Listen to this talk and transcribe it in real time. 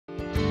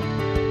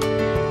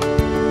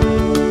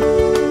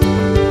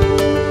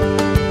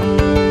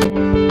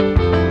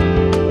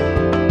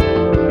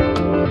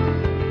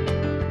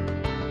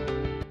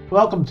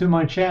Welcome to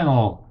my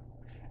channel,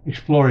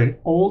 exploring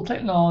old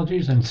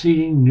technologies and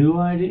seeding new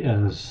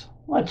ideas.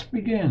 Let's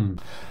begin.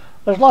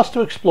 There's lots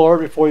to explore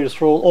before you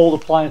throw old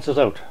appliances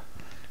out.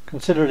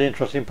 Consider the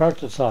interesting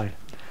parts inside.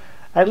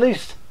 At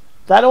least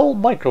that old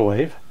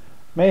microwave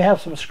may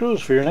have some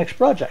screws for your next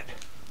project.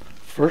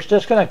 First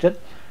disconnect it,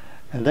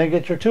 and then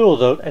get your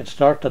tools out and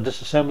start the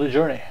disassembly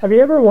journey. Have you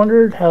ever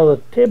wondered how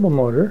the table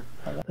motor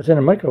that's in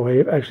a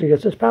microwave actually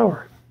gets its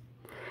power?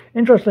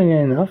 Interestingly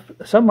enough,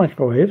 some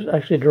microwaves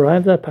actually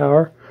derive that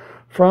power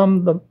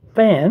from the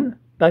fan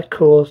that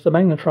cools the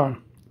magnetron.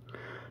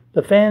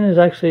 The fan is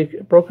actually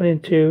broken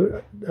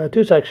into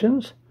two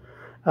sections,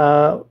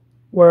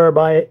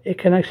 whereby it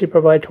can actually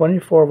provide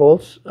 24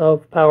 volts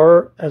of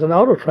power as an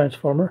auto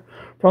transformer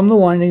from the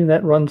winding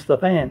that runs the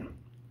fan.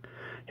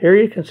 Here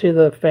you can see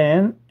the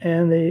fan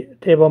and the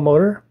table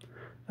motor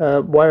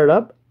wired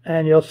up,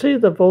 and you'll see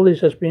the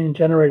voltage that's being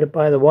generated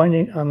by the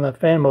winding on the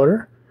fan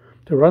motor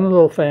to run the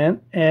little fan,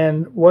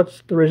 and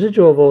what the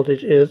residual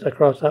voltage is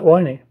across that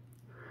winding.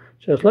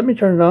 Just let me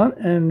turn it on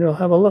and you'll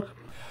have a look.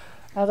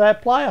 As I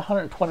apply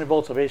 120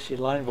 volts of AC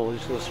line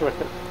voltage to the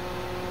circuit,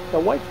 the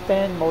white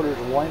fan motor's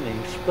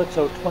winding splits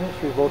out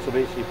 23 volts of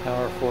AC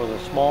power for the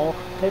small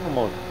table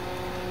motor.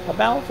 The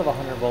balance of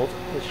 100 volts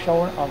is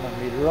shown on the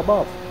meter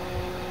above.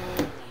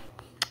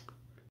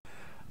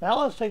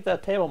 Now let's take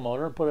that table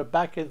motor and put it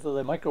back into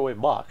the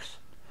microwave box,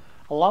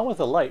 along with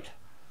the light,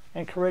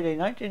 and create a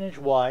 19-inch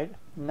wide,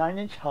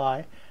 9-inch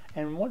high,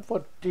 and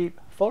 1-foot deep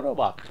photo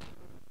box.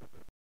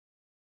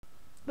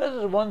 This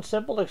is one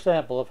simple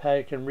example of how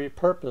you can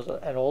repurpose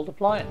an old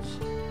appliance.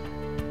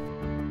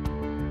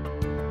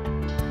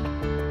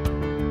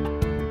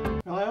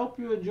 Well, I hope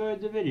you enjoyed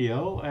the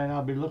video, and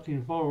I'll be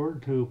looking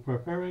forward to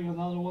preparing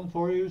another one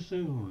for you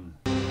soon.